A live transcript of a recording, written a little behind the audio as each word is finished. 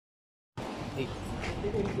24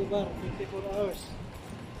 hours.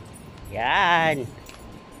 Yan.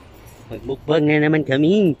 Magmukbang na naman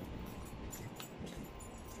kami.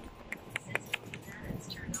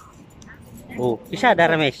 Oh, isa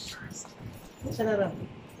darames. Isa na lang.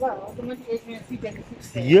 Wow, automatic 8 minutes.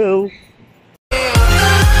 Yo.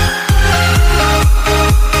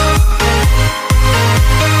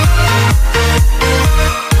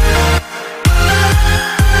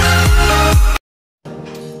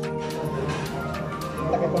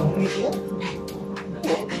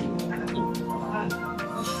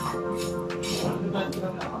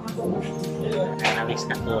 Darames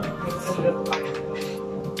na to.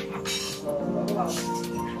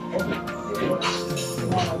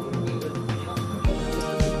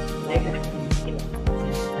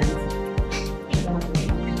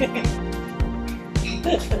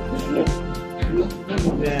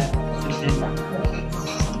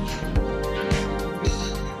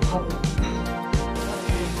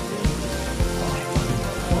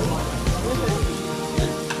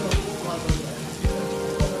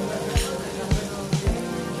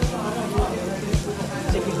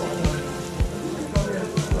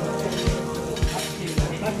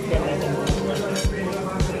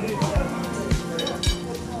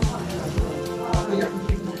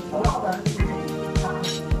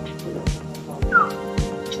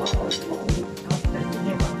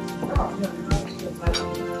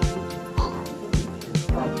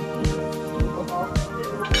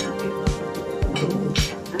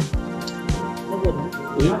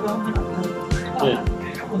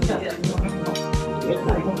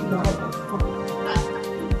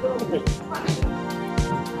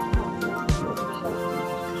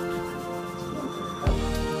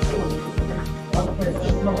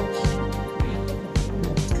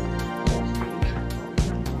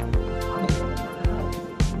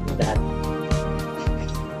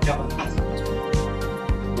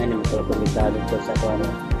 Ano mo pagkakalo ko sa kuano?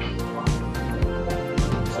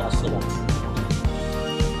 Sa sila.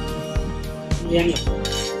 Yan.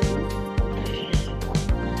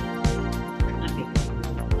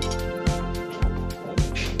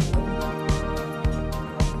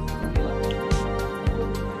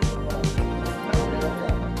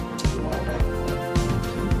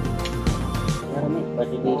 Marami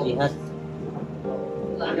pati dilihat.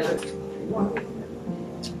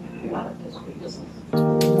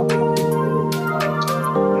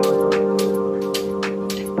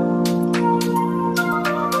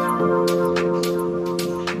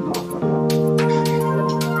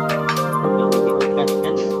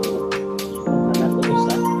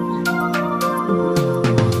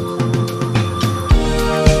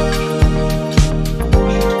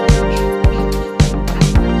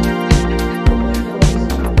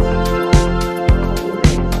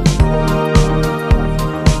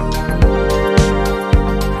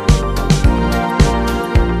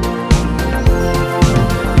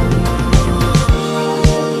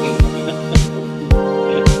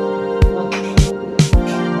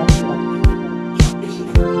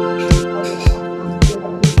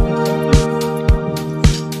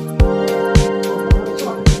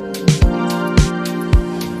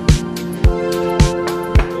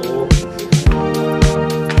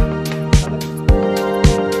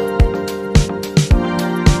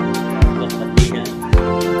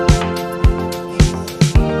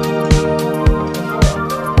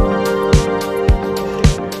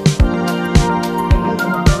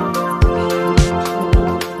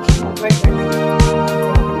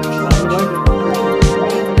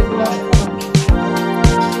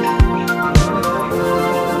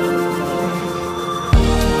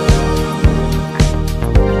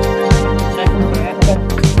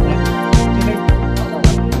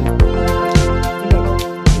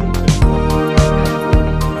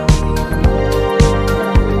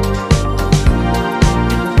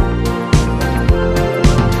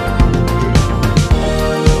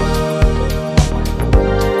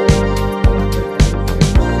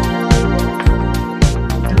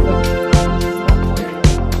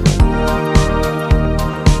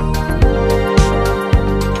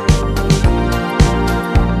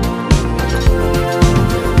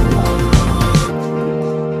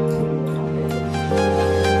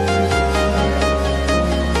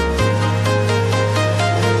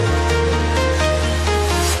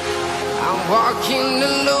 Walking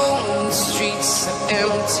alone, the streets are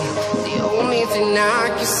empty. The only thing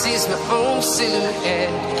I can see is my own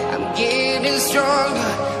silhouette. I'm getting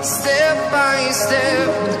stronger, step by step.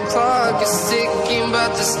 The clock is ticking,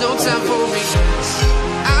 but there's no time for regrets.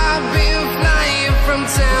 I've been flying from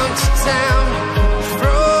town to town,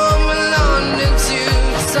 from London to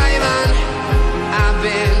Taiwan. I've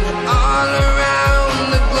been all around.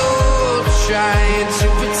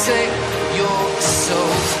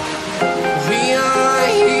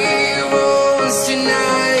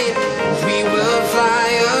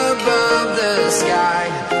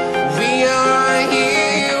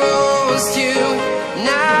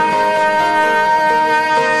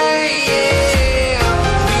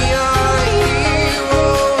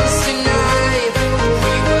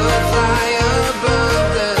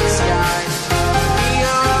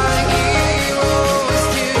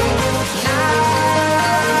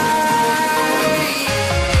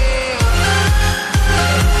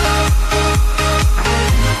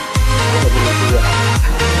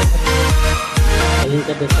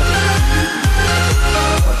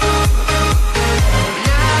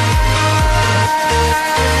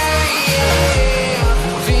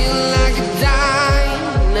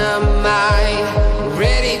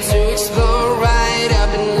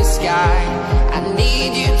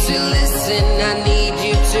 to listen, I need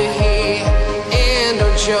you to hear, and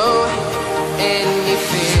don't show any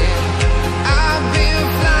fear. I've been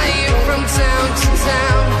flying from town to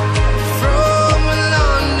town, from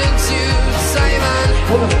London to Taiwan.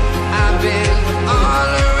 I've been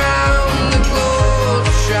all around the globe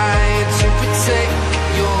trying to protect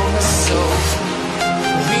your soul.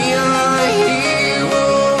 We are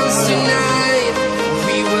heroes tonight,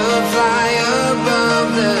 we will fly above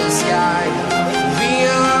the sky. We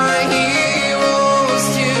are heroes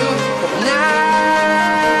tonight,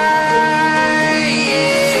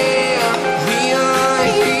 yeah. We are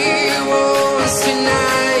heroes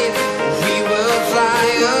tonight, we will fly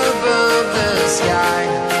above the sky.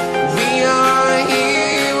 We are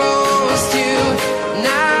heroes tonight,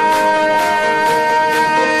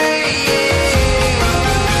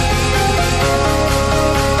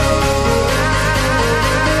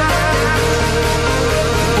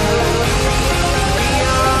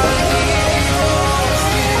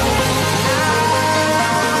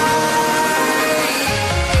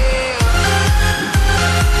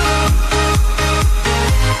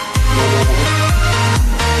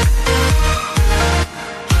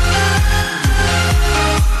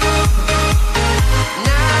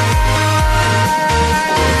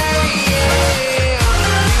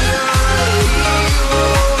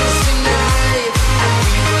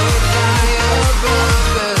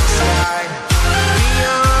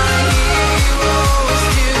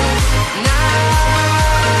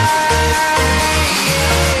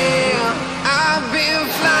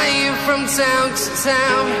 town to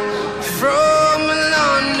town, from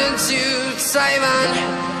London to Taiwan.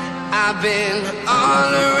 I've been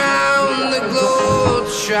all around the globe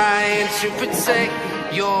trying to protect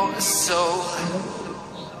your soul.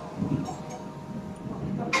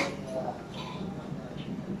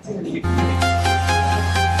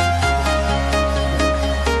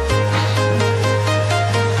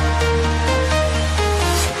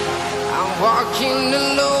 I'm walking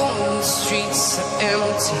alone, the streets are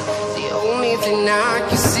empty. The only thing I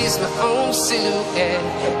can see is my own silhouette.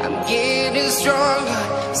 I'm getting stronger,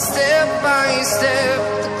 step by step.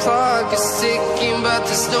 The clock is ticking, but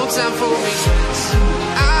there's no time for regrets.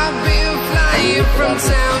 I've been flying from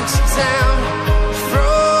town to town,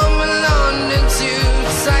 from London to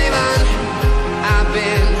Taiwan. I've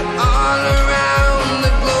been all around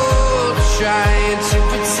the globe trying to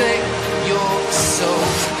protect your soul.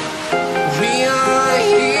 We are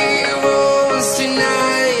heroes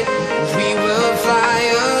tonight, we will fly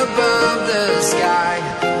above the sky.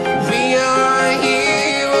 We are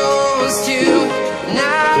heroes tonight,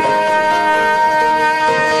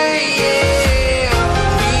 yeah.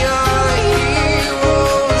 We are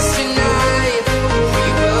heroes tonight, we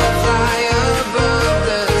will fly above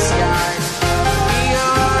the sky. We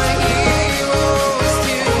are heroes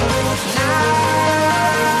tonight,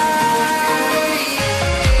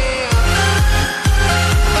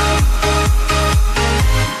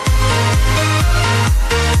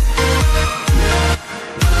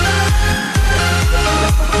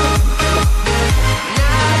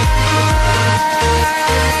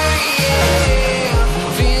 yeah.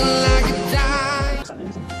 Feel like a dime.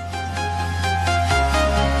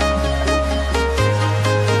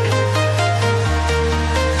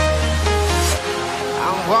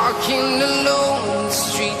 I'm walking alone, the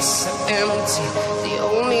streets are empty. The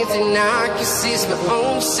only thing I can see is my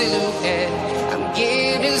own silhouette. I'm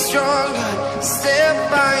getting stronger, step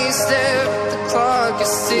by step. The clock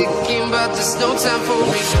is ticking, but there's no time for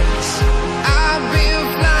regrets. I've been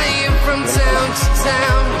flying from town to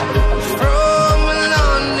town, from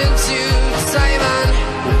London to Taiwan.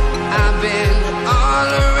 I've been all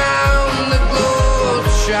around the globe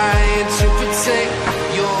trying to protect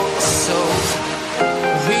your soul.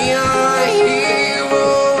 We are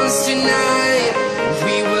heroes tonight,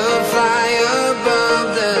 we will fly above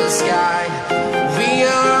the sky. We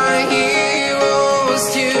are heroes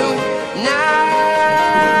tonight,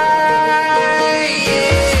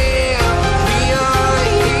 yeah.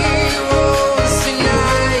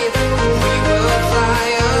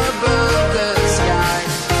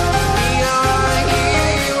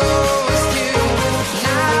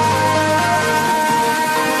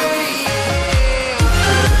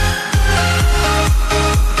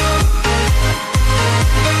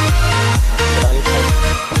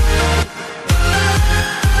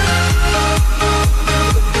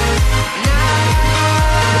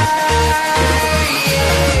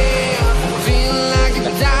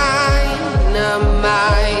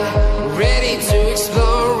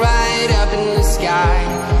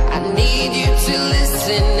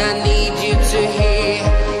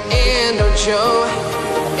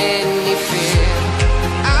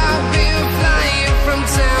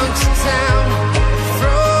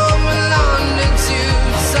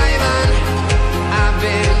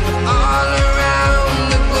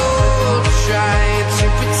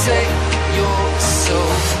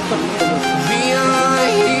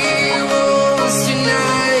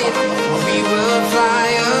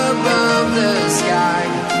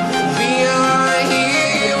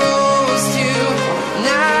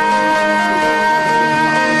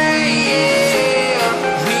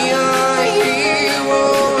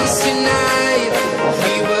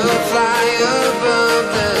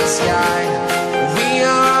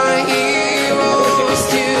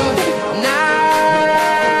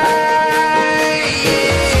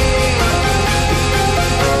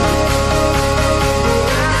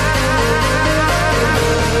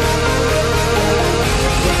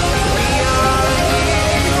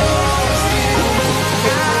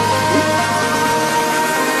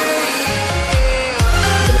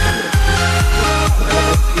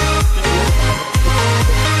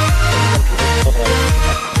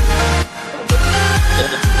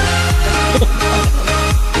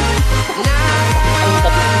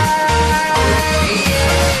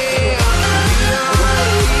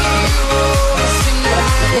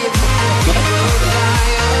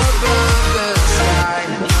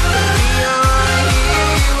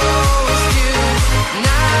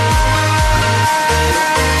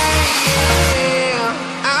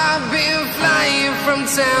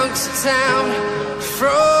 from town to town,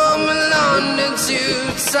 from London to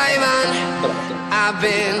Taiwan. I've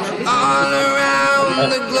been all around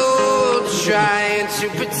the globe trying to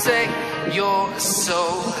protect your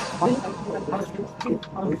soul.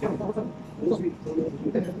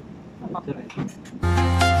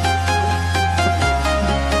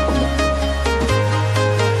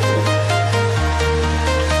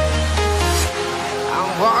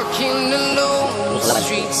 Walking alone, the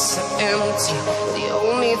streets are empty. The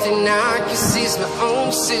only thing I can see is my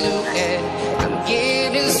own silhouette. I'm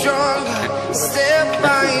getting stronger, step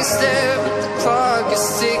by step. The clock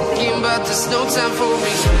is ticking, but there's no time for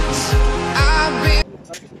regrets.